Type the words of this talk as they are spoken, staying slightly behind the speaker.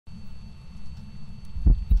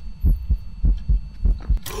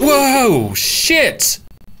Whoa, shit!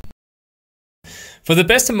 For the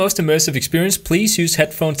best and most immersive experience, please use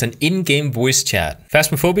headphones and in-game voice chat.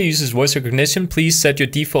 Phasmophobia uses voice recognition. Please set your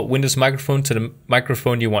default Windows microphone to the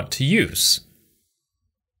microphone you want to use.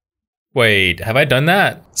 Wait, have I done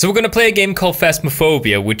that? So we're gonna play a game called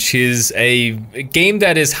Phasmophobia, which is a game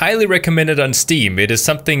that is highly recommended on Steam. It is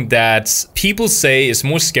something that people say is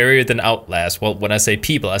more scarier than Outlast. Well, when I say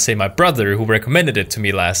people, I say my brother who recommended it to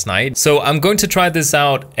me last night. So I'm going to try this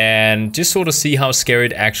out and just sort of see how scary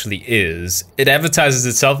it actually is. It advertises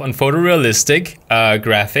itself on photorealistic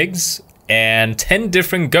graphics and 10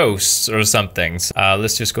 different ghosts or something.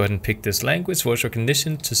 Let's just go ahead and pick this language, voice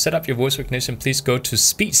recognition. To set up your voice recognition, please go to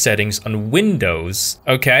speech settings on Windows.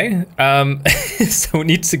 Okay, so we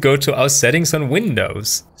need to go to our settings on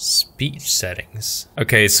Windows. Speech settings.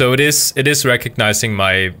 Okay, so it is recognizing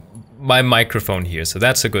my microphone here, so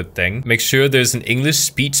that's a good thing. Make sure there's an English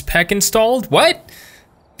speech pack installed. What?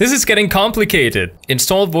 This is getting complicated.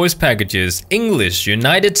 Install voice packages, English,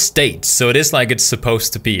 United States. So it is like it's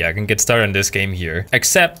supposed to be. I can get started on this game here.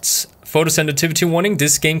 Accept photosensitivity warning.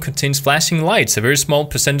 This game contains flashing lights. A very small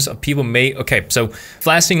percentage of people may... Okay, so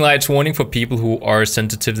flashing lights warning for people who are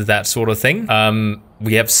sensitive to that sort of thing.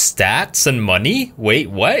 We have stats and money. Wait,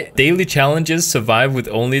 what? Daily challenges, survive with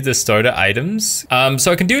only the starter items.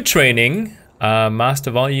 So I can do training. Master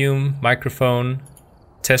volume, microphone,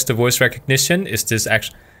 test the voice recognition. Is this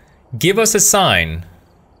actually... Give us a sign.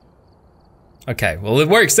 Okay, well it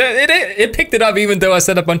works. It picked it up even though I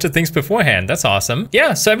said a bunch of things beforehand. That's awesome.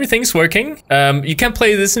 Yeah, so everything's working. You can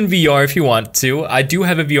play this in VR if you want to. I do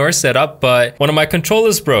have a VR setup, but one of my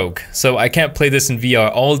controllers broke, so I can't play this in VR,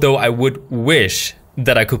 although I would wish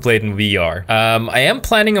that I could play it in VR. I am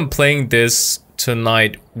planning on playing this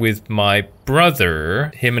tonight with my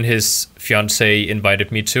brother. Him and his fiance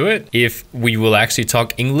invited me to it. If we will actually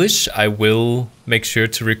talk English, I will make sure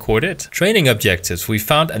to record it. Training objectives. We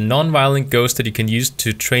found a non-violent ghost that you can use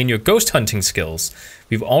to train your ghost hunting skills.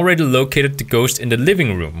 We've already located the ghost in the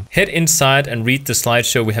living room. Head inside and read the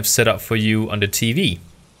slideshow we have set up for you on the TV.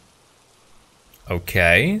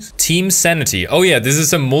 Okay. Team Sanity. Oh yeah, this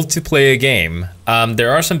is a multiplayer game.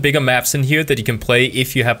 There are some bigger maps in here that you can play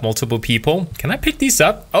if you have multiple people. Can I pick these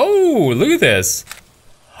up? Oh, look at this.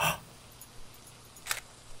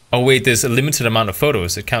 Oh wait, there's a limited amount of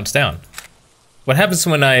photos. It counts down. What happens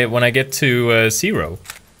when I get to 0?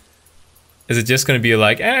 Is it just gonna be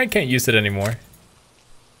like, I can't use it anymore?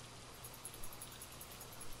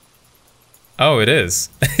 Oh, it is.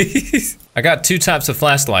 I got 2 types of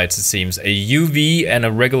flashlights, it seems. A UV and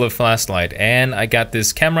a regular flashlight. And I got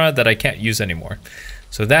this camera that I can't use anymore.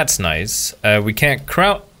 So that's nice. We can't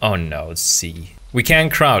crouch. Oh no, it's C. We can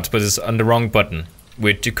crouch, but it's on the wrong button.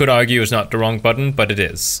 Which you could argue is not the wrong button, but it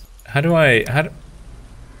is. So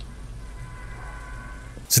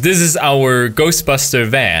this is our Ghostbuster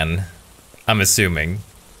van, I'm assuming.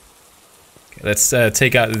 Okay, let's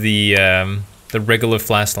take out the regular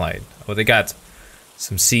flashlight. Oh, they got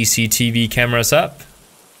some CCTV cameras up.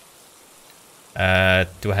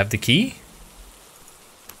 Do I have the key?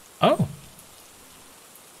 Oh.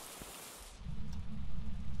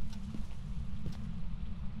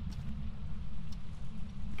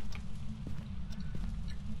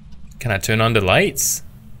 Can I turn on the lights?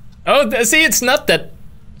 Oh, see, it's not that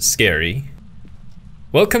scary.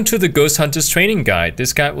 Welcome to the Ghost Hunter's Training Guide.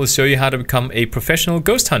 This guide will show you how to become a professional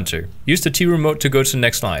ghost hunter. Use the T remote to go to the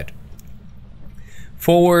next slide.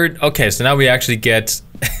 Forward. Okay, so now we actually get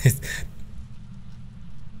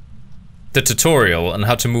the tutorial on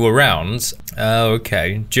how to move around.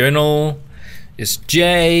 Okay, journal is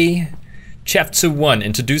J. Chapter 1,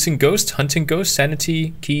 introducing ghost, hunting ghost,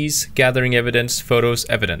 sanity, keys, gathering evidence, photos,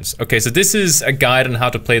 evidence. Okay, so this is a guide on how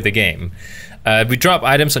to play the game. We drop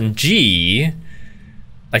items on G.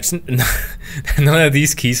 Like, none of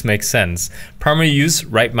these keys make sense. Primary use,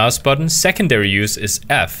 right mouse button. Secondary use is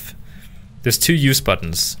F. There's 2 use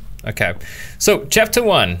buttons. Okay, so chapter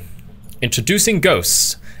 1, introducing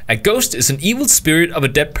ghosts. A ghost is an evil spirit of a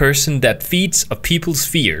dead person that feeds on people's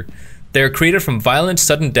fear. They are created from violent,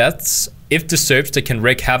 sudden deaths. If disturbed, they can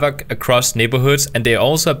wreak havoc across neighborhoods, and they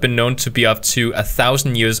also have been known to be up to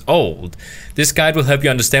 1,000 years old. This guide will help you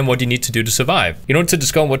understand what you need to do to survive. In order to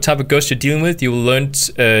discover what type of ghost you're dealing with, you will learn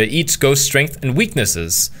each ghost's strengths and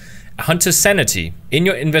weaknesses. Hunter's sanity. In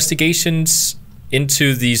your investigations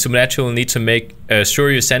into the supernatural, you need to make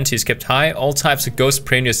sure your sanity is kept high. All types of ghosts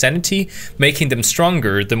prey on your sanity, making them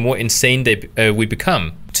stronger the more insane we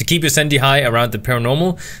become. To keep your sanity high around the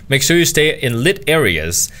paranormal, make sure you stay in lit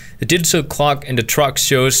areas. The digital clock in the truck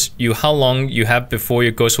shows you how long you have before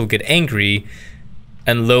your ghost will get angry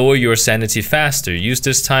and lower your sanity faster. Use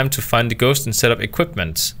this time to find the ghost and set up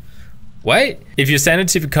equipment. What? If your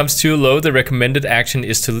sanity becomes too low, the recommended action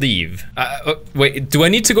is to leave. Wait, do I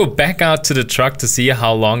need to go back out to the truck to see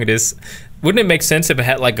how long it is? Wouldn't it make sense if I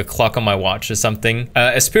had like a clock on my watch or something?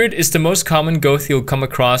 A spirit is the most common ghost you'll come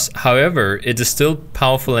across. However, it is still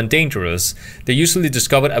powerful and dangerous. They're usually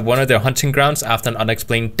discovered at one of their hunting grounds after an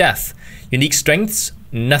unexplained death. Unique strengths?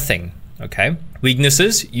 Nothing. Okay.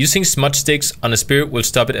 Weaknesses: using smudge sticks on a spirit will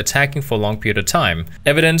stop it attacking for a long period of time.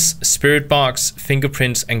 Evidence: spirit box,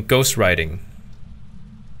 fingerprints, and ghost writing.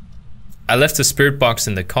 I left the spirit box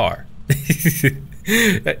in the car.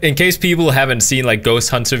 In case people haven't seen like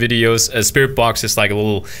ghost hunter videos, a spirit box is like a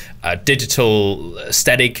little digital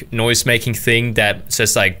static noise making thing that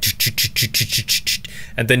says like,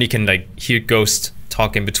 and then you can like hear ghosts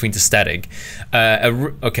talk in between the static.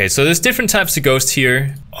 Okay, so there's different types of ghosts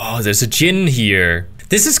here. Oh, there's a djinn here.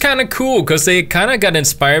 This is kind of cool because they kind of got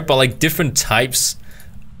inspired by like different types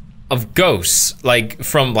of ghosts, like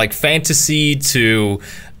from like fantasy to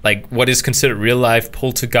like what is considered real life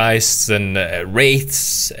poltergeists and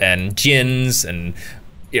wraiths and jinns and,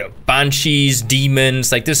 you know, banshees,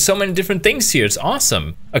 demons. Like there's so many different things here. It's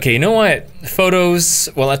awesome. Okay, you know what? Photos.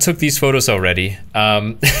 Well, I took these photos already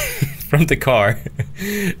from the car.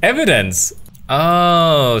 Evidence.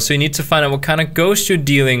 Oh, so you need to find out what kind of ghost you're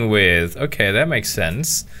dealing with. Okay, that makes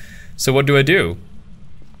sense. So what do I do?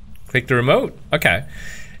 Click the remote. Okay.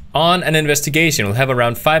 On an investigation, we'll have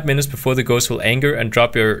around 5 minutes before the ghost will anger and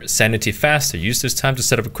drop your sanity faster. Use this time to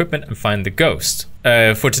set up equipment and find the ghost.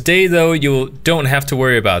 For today though, you don't have to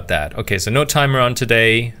worry about that. Okay, so no timer on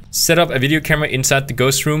today. Set up a video camera inside the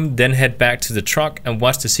ghost room, then head back to the truck and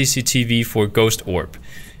watch the CCTV for ghost orb.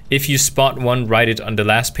 If you spot one, write it on the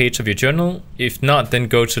last page of your journal. If not, then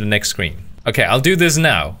go to the next screen. Okay, I'll do this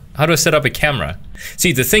now. How do I set up a camera?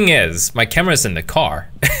 See, the thing is, my camera's in the car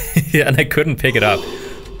and I couldn't pick it up.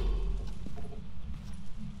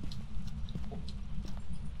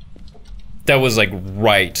 That was like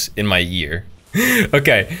right in my ear.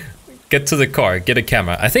 Okay, get to the car, get a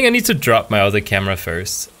camera. I think I need to drop my other camera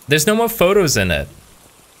first. There's no more photos in it.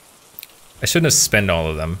 I shouldn't have spent all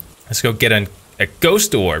of them. Let's go get a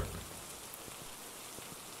ghost orb.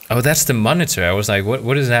 Oh, that's the monitor. I was like,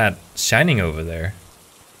 what is that shining over there?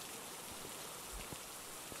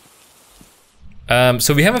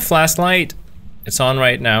 So we have a flashlight. It's on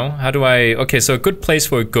right now. How do I... Okay, so a good place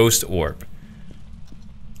for a ghost orb.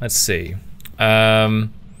 Let's see.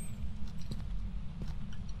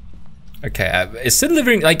 Okay, it's still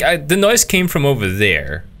delivering, like, the noise came from over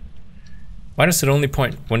there. Why does it only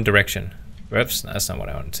point one direction? Oops, that's not what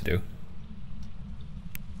I wanted to do.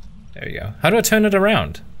 There you go. How do I turn it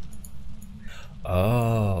around?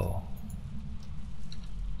 Oh.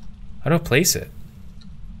 How do I place it?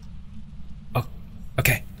 Oh,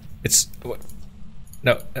 okay. It's, what?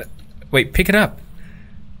 No, wait, pick it up.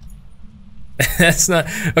 That's not,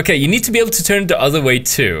 okay, you need to be able to turn it the other way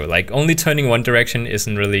too. Like, only turning one direction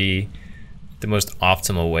isn't really the most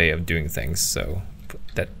optimal way of doing things, so put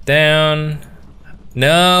that down.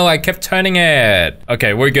 No, I kept turning it.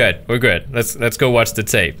 Okay, we're good, we're good. Let's go watch the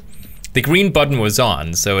tape. The green button was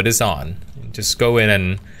on, so it is on. Just go in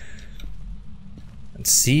and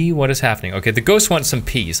see what is happening. Okay, the ghost wants some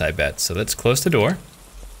peace, I bet. So let's close the door.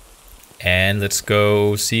 And let's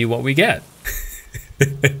go see what we get.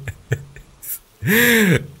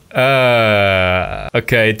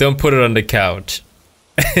 Okay, don't put it on the couch.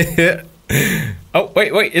 Oh,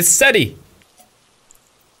 wait, it's steady.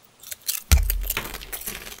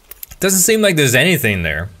 Doesn't seem like there's anything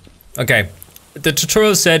there. Okay, the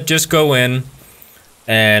tutorial said just go in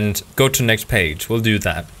and go to the next page. We'll do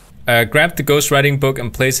that. Grab the ghost writing book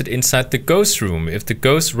and place it inside the ghost room. If the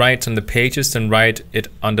ghost writes on the pages, then write it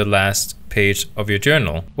on the last page of your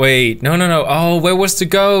journal. Wait, no. Oh, where was the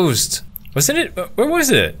ghost? Wasn't it? Where was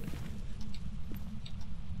it?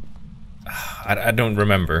 I don't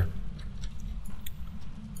remember.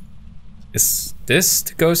 Is this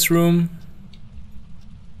the ghost room?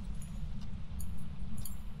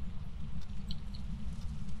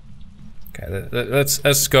 Okay,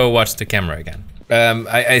 let's go watch the camera again.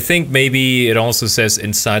 I think maybe it also says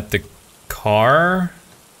inside the car,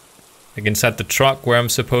 like inside the truck where I'm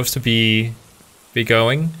supposed to be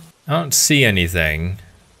going. I don't see anything.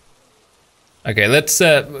 Okay, let's,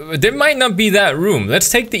 there might not be that room. Let's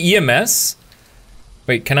take the EMS.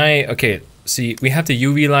 Wait, can I, okay, see, we have the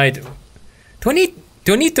UV light. Do I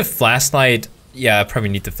need the flashlight? Yeah, I probably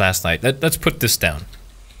need the flashlight. Let's put this down.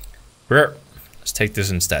 Let's take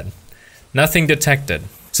this instead. Nothing detected.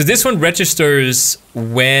 So this one registers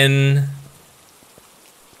when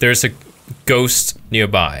there's a ghost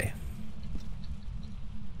nearby.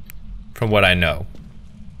 from what I know.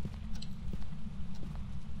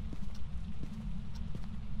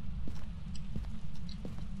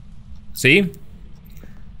 See?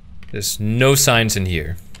 There's no signs in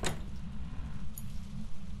here.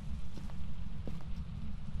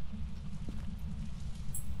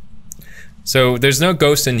 So there's no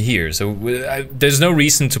ghost in here, so there's no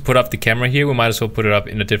reason to put up the camera here. We might as well put it up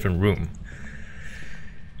in a different room.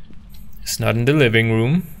 It's not in the living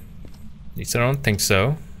room. At least I don't think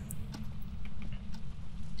so.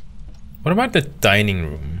 What about the dining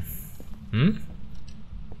room? Hmm?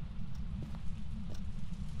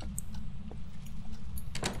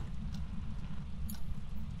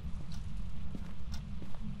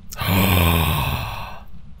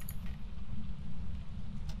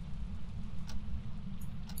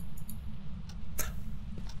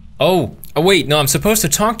 Oh, wait, no, I'm supposed to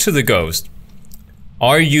talk to the ghost.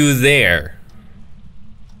 Are you there?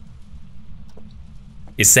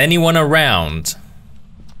 Is anyone around?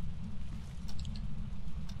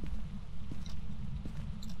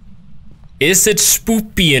 Is it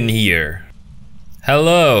spoopy in here?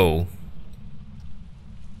 Hello?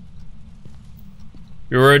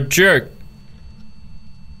 You're a jerk.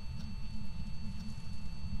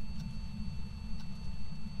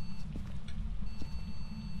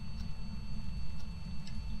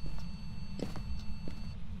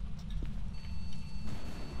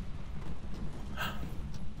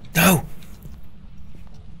 No.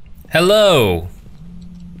 Hello.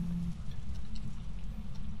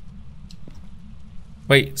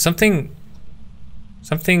 Wait, something.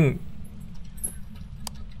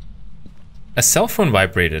 A cell phone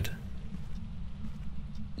vibrated.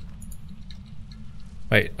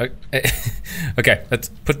 Wait, okay, let's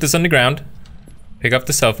put this on the ground. Pick up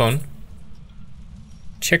the cell phone.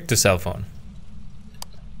 Check the cell phone.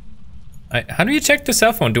 How do you check the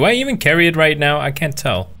cell phone? Do I even carry it right now? I can't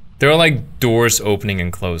tell. There are like doors opening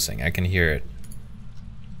and closing. I can hear it.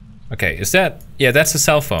 Okay, is that... Yeah, that's a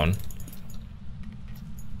cell phone.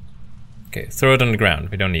 Okay, throw it on the ground.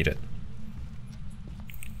 We don't need it.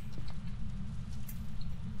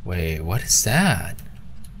 Wait, what is that?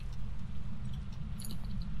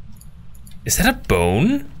 Is that a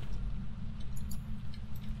bone?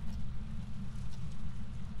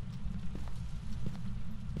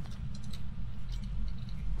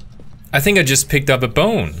 I think I just picked up a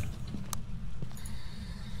bone.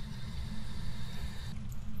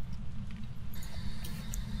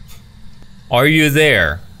 Are you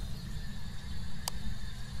there?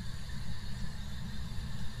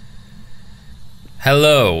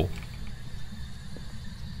 Hello?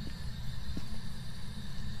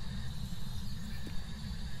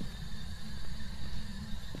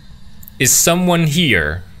 Is someone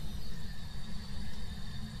here?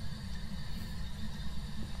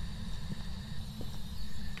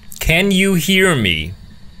 Can you hear me?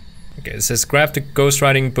 Okay, it says grab the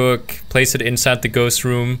ghostwriting book, place it inside the ghost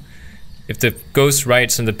room. If the ghost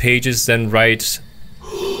writes on the pages, then write...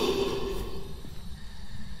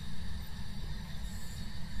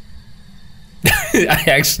 I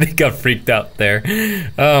actually got freaked out there.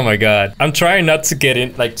 Oh my god. I'm trying not to get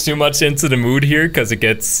in like too much into the mood here because it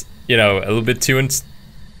gets, you know, a little bit too intense,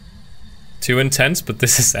 but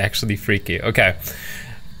this is actually freaky. Okay.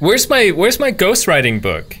 Where's my ghostwriting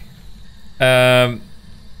book?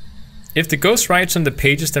 If the ghost writes on the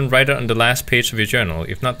pages, then write it on the last page of your journal.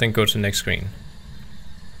 If not, then go to the next screen.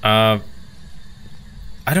 I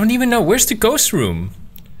don't even know. Where's the ghost room?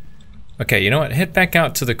 Okay, you know what? Head back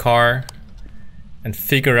out to the car and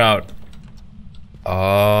figure out...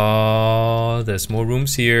 Oh, there's more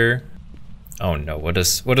rooms here. Oh no, what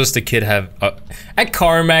does the kid have? A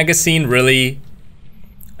car magazine, really?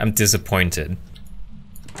 I'm disappointed.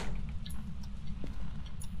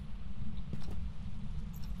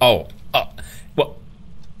 Oh, well,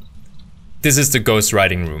 this is the ghost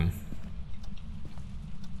writing room.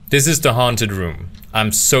 This is the haunted room.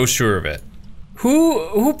 I'm so sure of it.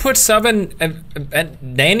 Who puts up a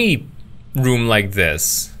nanny room like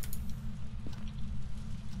this?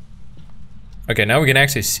 Okay, now we can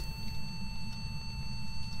actually see.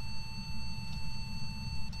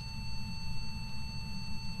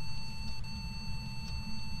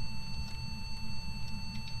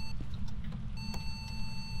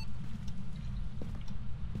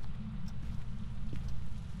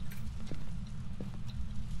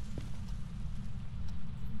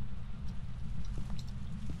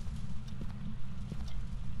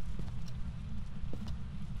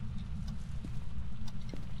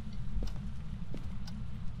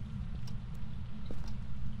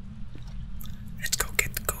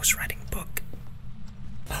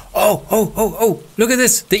 Oh, look at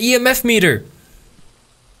this, the EMF meter.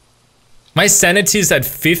 My sanity is at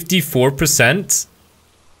 54%.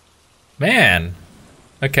 Man.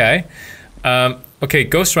 Okay. Okay,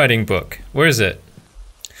 ghostwriting book. Where is it?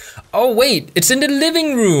 Oh wait, it's in the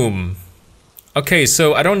living room. Okay,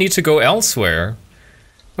 so I don't need to go elsewhere.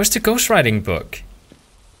 Where's the ghostwriting book?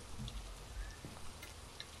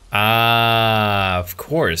 Ah, of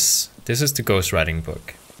course. This is the ghostwriting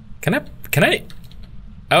book. Can I?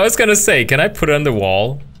 I was gonna say, can I put it on the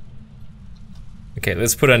wall? Okay,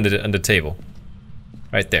 let's put it on the table.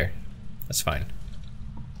 Right there. That's fine.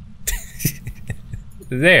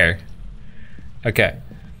 There. Okay.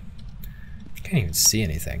 Can't even see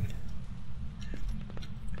anything.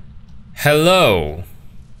 Hello.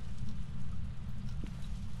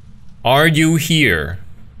 Are you here?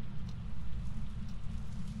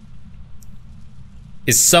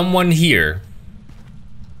 Is someone here?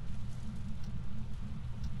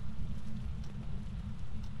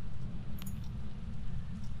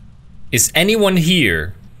 Is anyone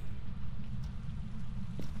here?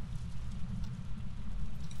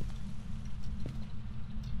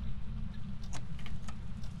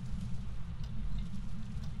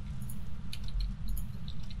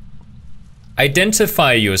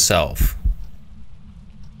 Identify yourself.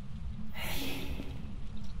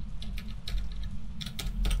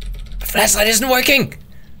 The flashlight isn't working.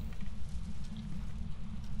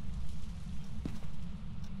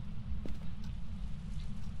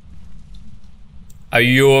 Are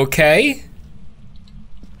you okay?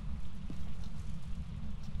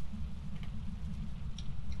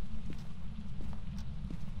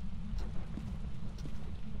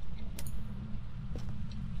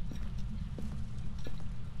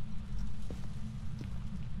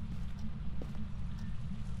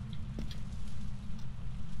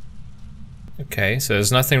 Okay, so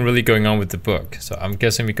there's nothing really going on with the book. So I'm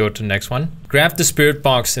guessing we go to the next one. Grab the spirit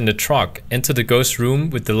box in the truck, enter the ghost room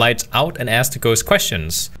with the lights out and ask the ghost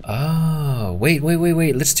questions. Oh, wait.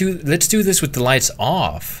 Let's do this with the lights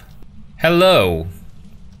off. Hello.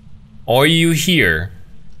 Are you here?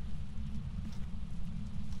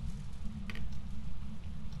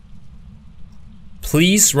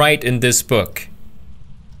 Please write in this book.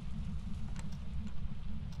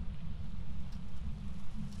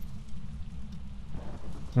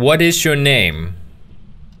 What is your name?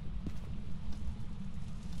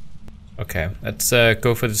 Okay, let's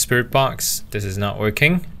go for the spirit box. This is not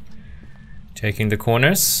working. Checking the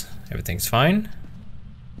corners. Everything's fine.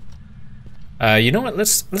 You know what?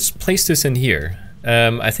 Let's place this in here.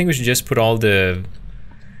 I think we should just put all the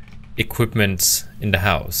equipment in the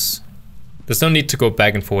house. There's no need to go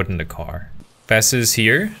back and forth in the car. Bess is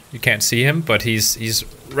here. You can't see him, but he's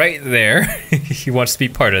right there. He wants to be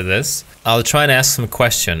part of this. I'll try and ask some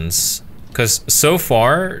questions, because so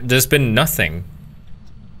far there's been nothing.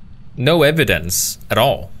 No evidence at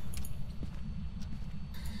all.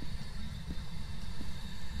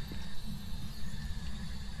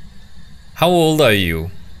 How old are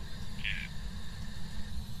you?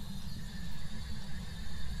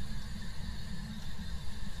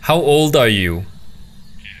 How old are you?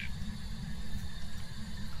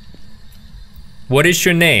 What is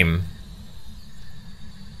your name?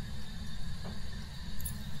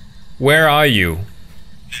 Where are you?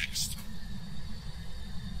 Next.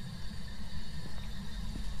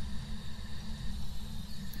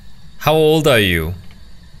 How old are you?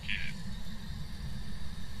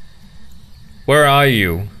 Where are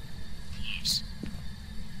you? Close.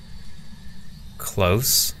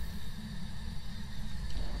 Close?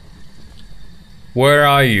 Where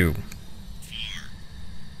are you?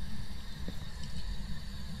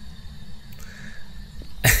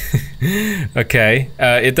 Okay,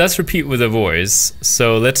 it does repeat with a voice,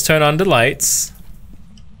 so let's turn on the lights.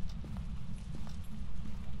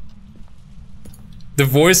 The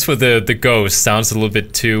voice for the ghost sounds a little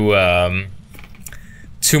bit too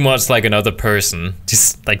much like another person,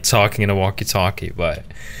 just like talking in a walkie-talkie, but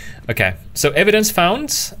okay. So evidence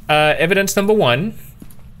found, evidence number 1,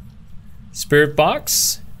 spirit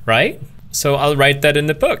box, right? So I'll write that in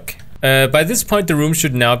the book. By this point the room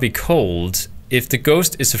should now be cold. If the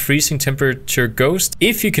ghost is a freezing temperature ghost,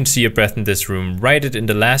 if you can see a breath in this room, write it in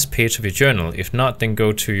the last page of your journal. If not, then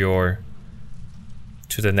go to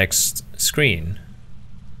the next screen.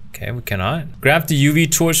 Okay, we cannot. Grab the UV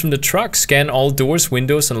torch from the truck, scan all doors,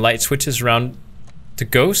 windows, and light switches around the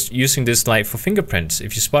ghost using this light for fingerprints.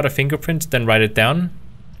 If you spot a fingerprint, then write it down.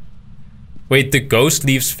 Wait, the ghost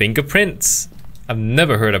leaves fingerprints? I've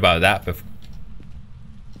never heard about that before.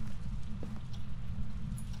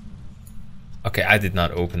 Okay, I did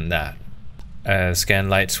not open that. Scan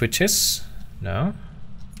light switches. No.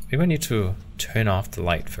 Maybe I need to turn off the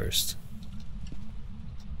light first.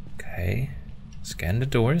 Okay. Scan the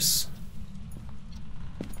doors.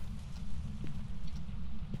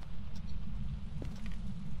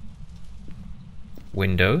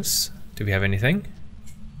 Windows. Do we have anything?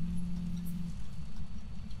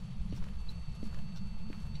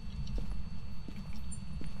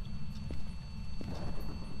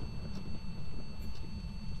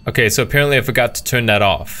 Okay, so apparently I forgot to turn that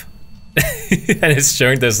off. And it's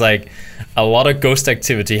showing there's like a lot of ghost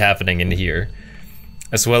activity happening in here.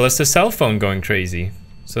 As well as the cell phone going crazy.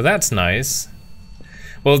 So that's nice.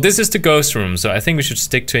 Well, this is the ghost room, so I think we should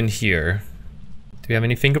stick to in here. Do we have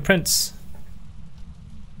any fingerprints?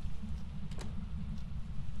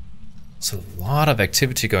 There's a lot of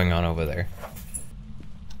activity going on over there.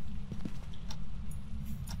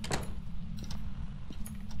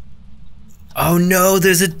 Oh no,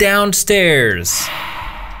 there's a downstairs!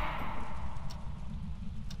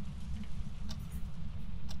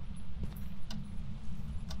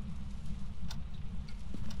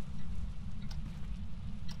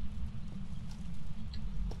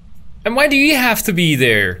 And why do you have to be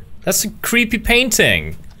there? That's a creepy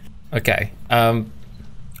painting. Okay, oh,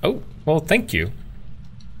 well, thank you.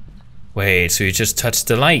 Wait, so you just touched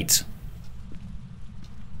the light.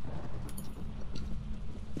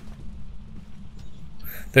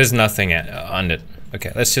 There's nothing on it.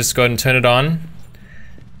 Okay, let's just go ahead and turn it on.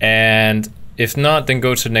 And if not, then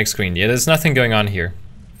go to the next screen. Yeah, there's nothing going on here.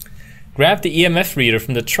 Grab the EMF reader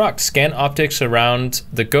from the truck. Scan objects around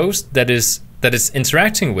the ghost that is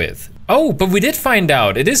interacting with. Oh, but we did find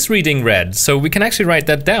out it is reading red, so we can actually write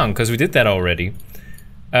that down because we did that already.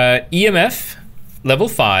 EMF level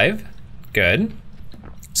 5, good.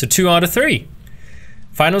 So 2 out of 3.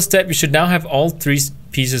 Final step, you should now have all 3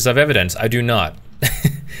 pieces of evidence. I do not.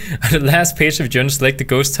 On the last page of the journal, select the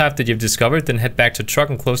ghost type that you've discovered, then head back to the truck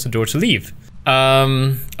and close the door to leave.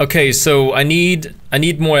 Okay, so I need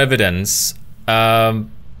more evidence. Can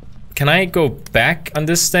I go back on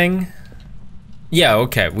this thing? Yeah,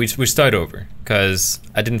 okay, we start over, because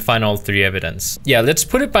I didn't find all 3 evidence. Yeah, let's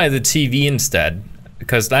put it by the TV instead,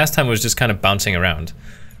 because last time it was just kind of bouncing around.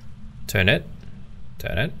 Turn it.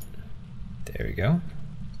 Turn it. There we go.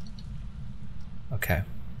 Okay.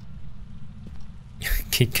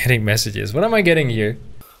 Keep getting messages. What am I getting here?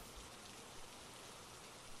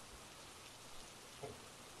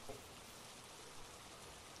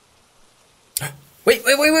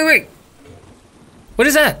 Wait. What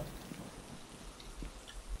is that?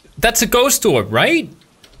 That's a ghost orb, right?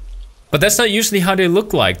 But that's not usually how they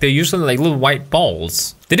look like. They're usually like little white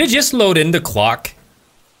balls. Did it just load in the clock?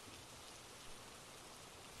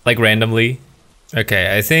 Like randomly?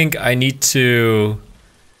 Okay, I think I need to...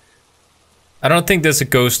 I don't think there's a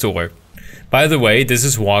ghost orb. By the way, this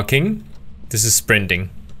is walking. This is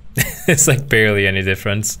sprinting. It's like barely any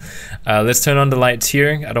difference. Let's turn on the lights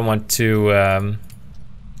here. I don't want to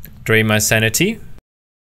drain my sanity.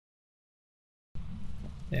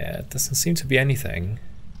 Yeah, it doesn't seem to be anything.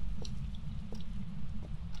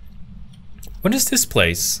 What is this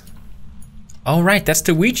place? Oh right, that's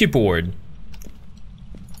the Ouija board.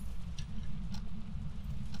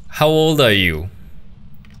 How old are you?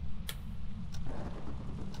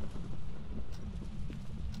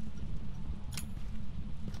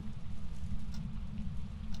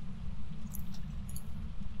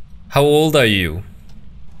 How old are you?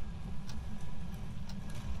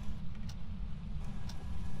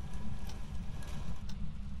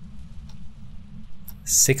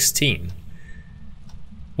 "16.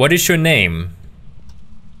 What is your name?"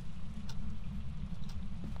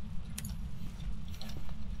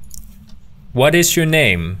 What is your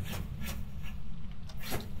name?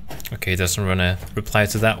 Okay, doesn't want to reply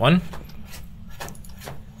to that one.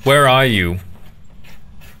 Where are you?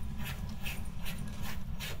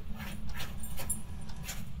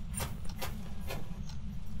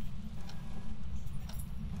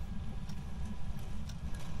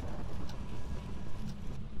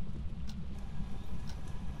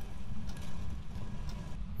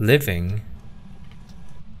 Living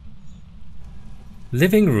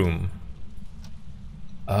room.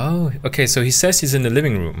 Oh, okay, so he says he's in the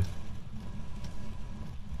living room.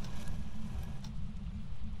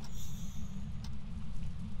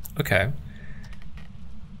 Okay.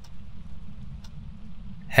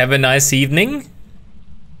 Have a nice evening.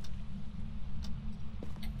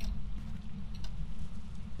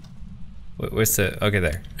 Where's the... okay,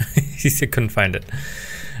 there. He couldn't find it.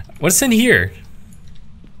 What's in here?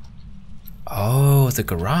 Oh, the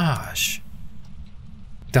garage.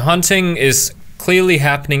 The haunting is clearly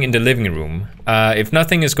happening in the living room. If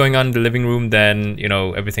nothing is going on in the living room, then, you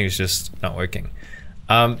know, everything is just not working.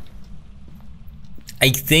 I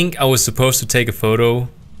think I was supposed to take a photo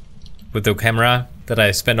with the camera that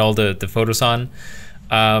I spent all the photos on.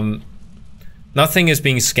 Nothing is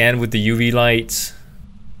being scanned with the UV light.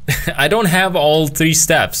 I don't have all 3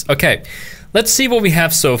 steps. Okay, let's see what we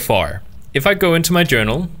have so far. If I go into my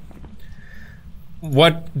journal,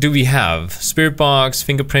 what do we have? Spirit box,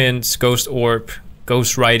 fingerprints, ghost orb,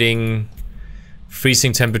 ghost writing,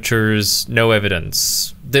 freezing temperatures, no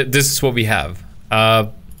evidence. This is what we have.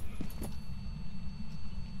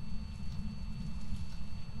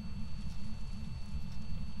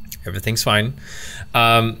 Everything's fine.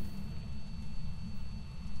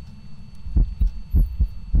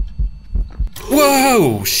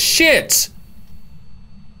 Whoa, shit!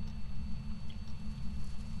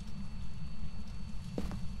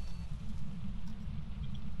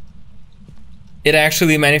 It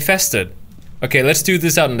actually manifested. Okay, let's do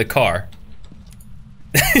this out in the car.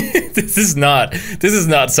 This is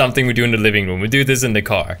not something we do in the living room. We do this in the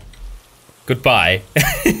car. Goodbye.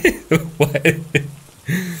 What?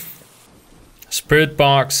 Spirit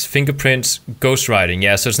box, fingerprints, ghost writing.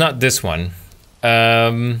 Yeah, so it's not this one.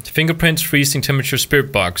 Fingerprints, freezing temperature,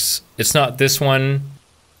 spirit box. It's not this one.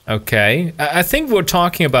 Okay. I think we're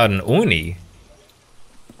talking about an Oni.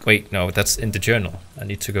 Wait, no, that's in the journal. I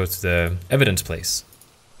need to go to the evidence place.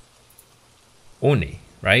 Oni,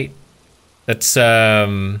 right? That's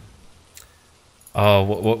oh,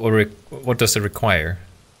 what does it require?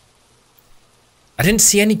 I didn't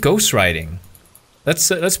see any ghost writing.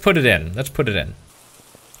 Let's put it in. Let's put it in.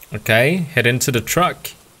 Okay, head into the truck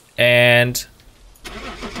and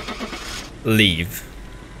leave.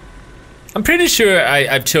 I'm pretty sure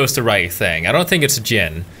I chose the right thing. I don't think it's a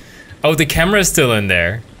Jinn. Oh, the camera's still in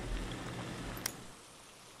there.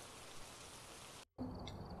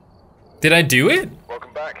 Did I do it?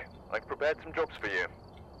 Welcome back. I've prepared some jobs for you.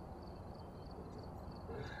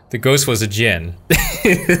 The ghost was a Jinn.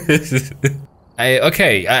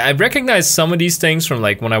 I recognize some of these things from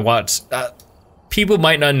like when I watch. People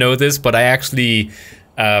might not know this, but I actually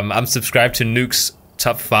I'm subscribed to Nuke's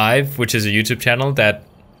Top 5, which is a YouTube channel that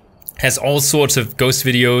has all sorts of ghost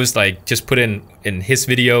videos. Like just put in his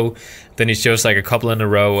video, then he shows like a couple in a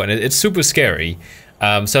row, and it's super scary.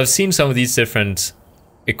 So I've seen some of these different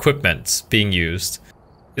equipment being used.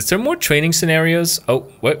 Is there more training scenarios? Oh,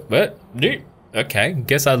 what? Okay,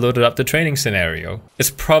 guess I loaded up the training scenario.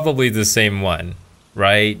 It's probably the same one,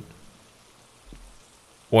 right?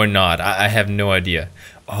 Or not, I have no idea.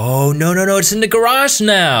 Oh, no, it's in the garage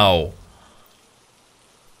now.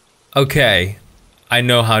 Okay, I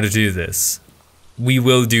know how to do this. We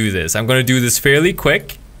will do this. I'm gonna do this fairly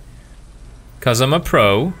quick, cause I'm a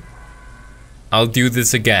pro. I'll do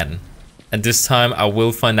this again. And this time I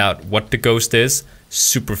will find out what the ghost is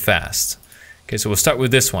super fast. Okay, so we'll start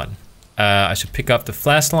with this one. I should pick up the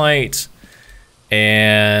flashlight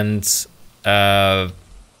and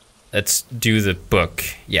let's do the book.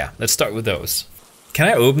 Yeah, let's start with those. Can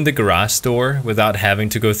I open the garage door without having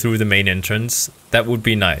to go through the main entrance? That would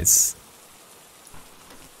be nice.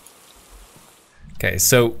 Okay,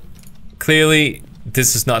 so clearly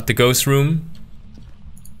this is not the ghost room.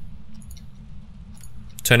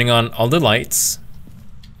 Turning on all the lights,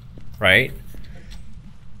 right?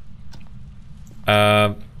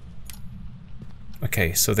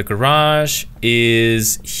 Okay, so the garage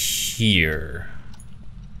is here.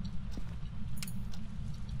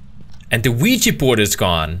 And the Ouija board is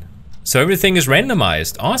gone. So everything is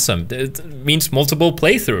randomized. Awesome. It means multiple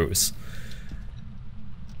playthroughs.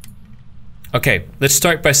 Okay, let's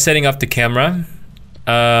start by setting up the camera.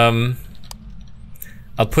 I'll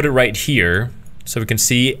put it right here so we can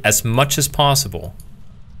see as much as possible.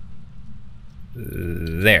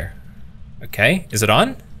 There. Okay, is it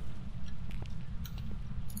on?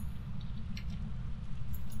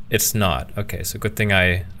 It's not. Okay, so good thing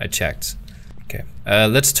I checked. Okay,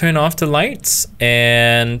 let's turn off the lights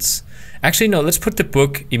and actually no, let's put the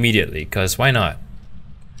book immediately, because why not?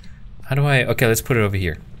 How do I, okay, let's put it over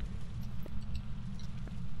here.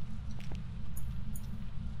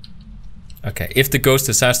 Okay, if the ghost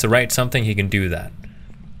decides to write something, he can do that.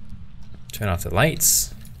 Turn off the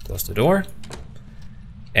lights, close the door,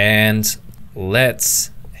 and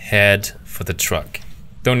let's head for the truck.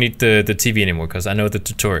 Don't need the TV anymore because I know the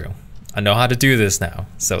tutorial. I know how to do this now,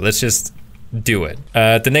 so let's just do it.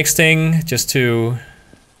 The next thing, just to...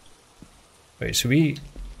 Wait, should we...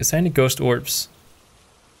 Is there any ghost orbs?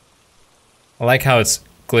 I like how it's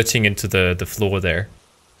glitching into the floor there.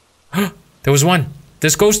 There was one!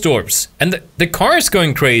 There's ghost orbs! And the car is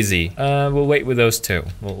going crazy! We'll wait with those two.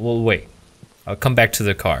 We'll wait. I'll come back to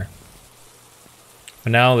the car. For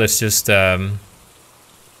now, let's just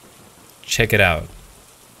check it out.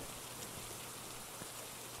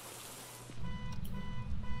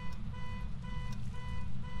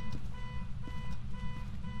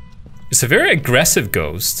 It's a very aggressive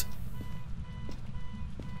ghost.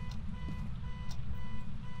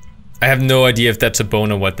 I have no idea if that's a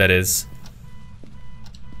bone or what that is.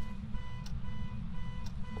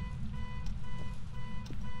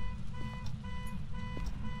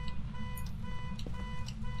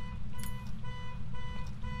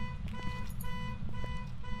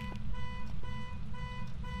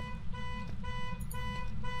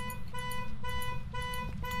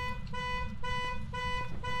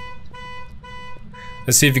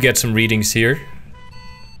 Let's see if we get some readings here.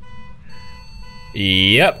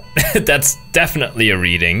 Yep, that's definitely a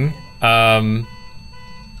reading.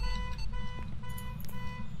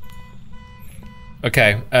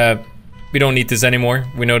 Okay, we don't need this anymore.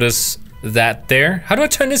 We notice that there. How do I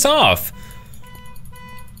turn this off?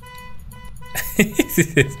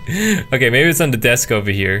 Okay, maybe it's on the desk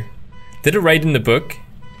over here. Did it write in the book?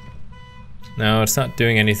 No, it's not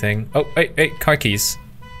doing anything. Oh, wait, car keys.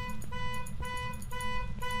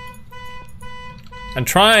 I'm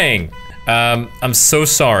trying. I'm so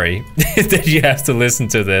sorry that you have to listen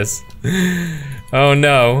to this. Oh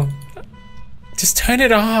no. Just turn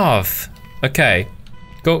it off. Okay.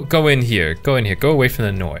 Go in here. Go in here. Go away from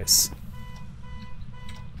the noise.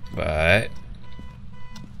 But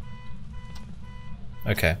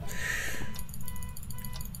okay.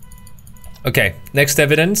 Okay, next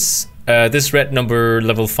evidence. This red number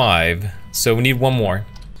level 5. So we need one more.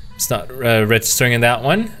 It's not registering in that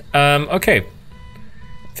one. Okay.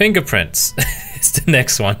 Fingerprints is the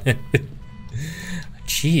next one.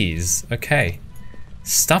 Jeez, okay.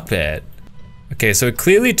 Stop it. Okay, so it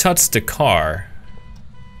clearly touched the car.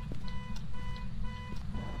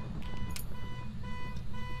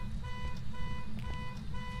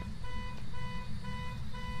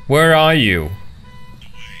 Where are you?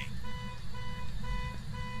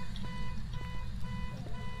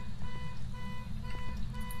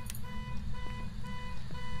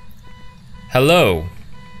 Hello.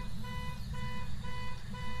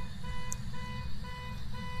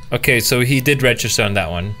 Okay, so he did register on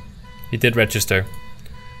that one. He did register.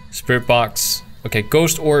 Spirit box. Okay,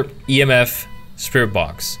 ghost orb, EMF, spirit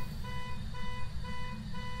box.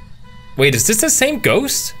 Wait, is this the same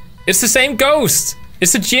ghost? It's the same ghost!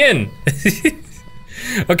 It's a djinn!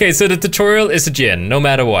 Okay, so the tutorial is a djinn, no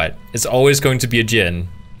matter what. It's always going to be a djinn.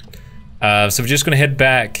 So we're just gonna head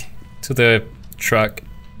back to the truck,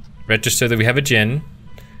 register that we have a djinn,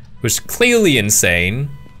 who's clearly insane,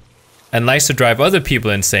 and likes to drive other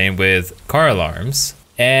people insane with car alarms,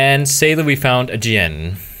 and say that we found a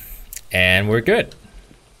djinn, and we're good.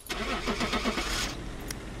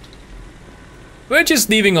 We're just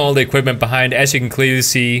leaving all the equipment behind. As you can clearly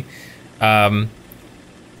see,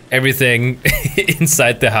 everything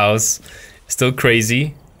inside the house is still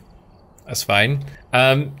crazy. That's fine.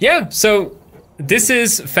 Yeah, so this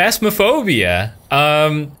is Phasmophobia.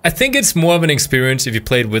 I think it's more of an experience if you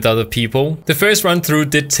played with other people. The first run through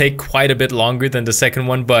did take quite a bit longer than the second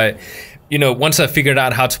one, but you know, once I figured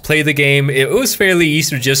out how to play the game, it was fairly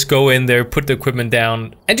easy to just go in there, put the equipment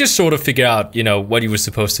down, and just sort of figure out, you know, what you were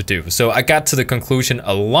supposed to do. So I got to the conclusion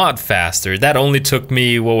a lot faster. That only took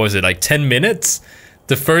me, what was it, like 10 minutes?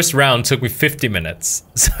 The first round took me 50 minutes.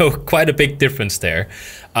 So quite a big difference there.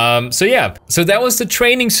 So yeah, so that was the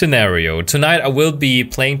training scenario. Tonight I will be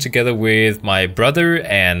playing together with my brother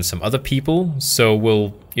and some other people. So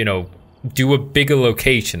we'll, you know, do a bigger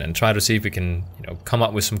location and try to see if we can, you know, come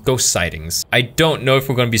up with some ghost sightings. I don't know if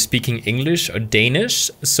we're going to be speaking English or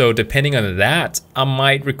Danish, so depending on that, I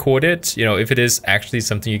might record it, you know, if it is actually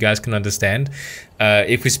something you guys can understand.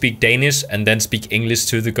 If we speak Danish and then speak English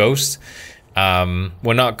to the ghost, I'm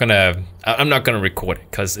not gonna record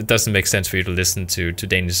it because it doesn't make sense for you to listen to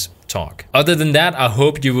Danish talk. Other than that, I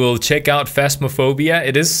hope you will check out Phasmophobia.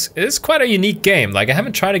 It is quite a unique game. Like, I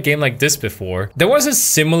haven't tried a game like this before. There was a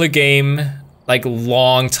similar game like a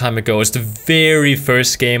long time ago. It's the very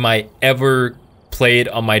first game I ever played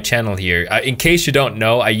on my channel here. In case you don't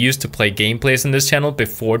know, I used to play gameplays on this channel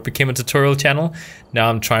before it became a tutorial channel. Now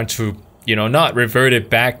I'm trying to, you know, not revert it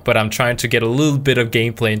back, but I'm trying to get a little bit of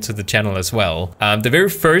gameplay into the channel as well. The very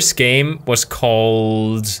first game was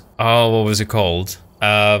called, oh, what was it called?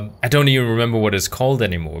 I don't even remember what it's called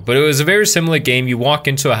anymore, but it was a very similar game. You walk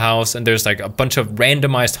into a house and there's like a bunch of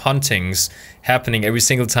randomized hauntings happening every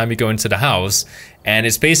single time you go into the house. And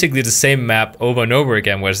it's basically the same map over and over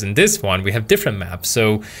again, whereas in this one, we have different maps.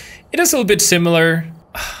 So it is a little bit similar.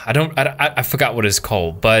 I I forgot what it's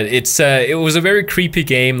called, but it was a very creepy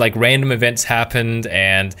game. Like random events happened,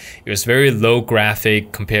 and it was very low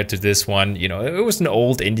graphic compared to this one. You know, it was an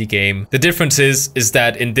old indie game. The difference is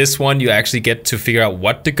that in this one you actually get to figure out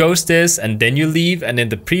what the ghost is, and then you leave. And in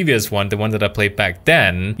the previous one, the one that I played back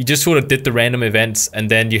then, you just sort of did the random events, and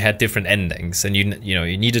then you had different endings, and you know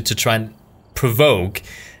you needed to try and provoke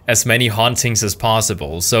as many hauntings as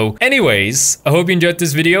possible. So anyways, I hope you enjoyed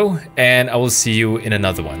this video, and I will see you in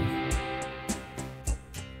another one.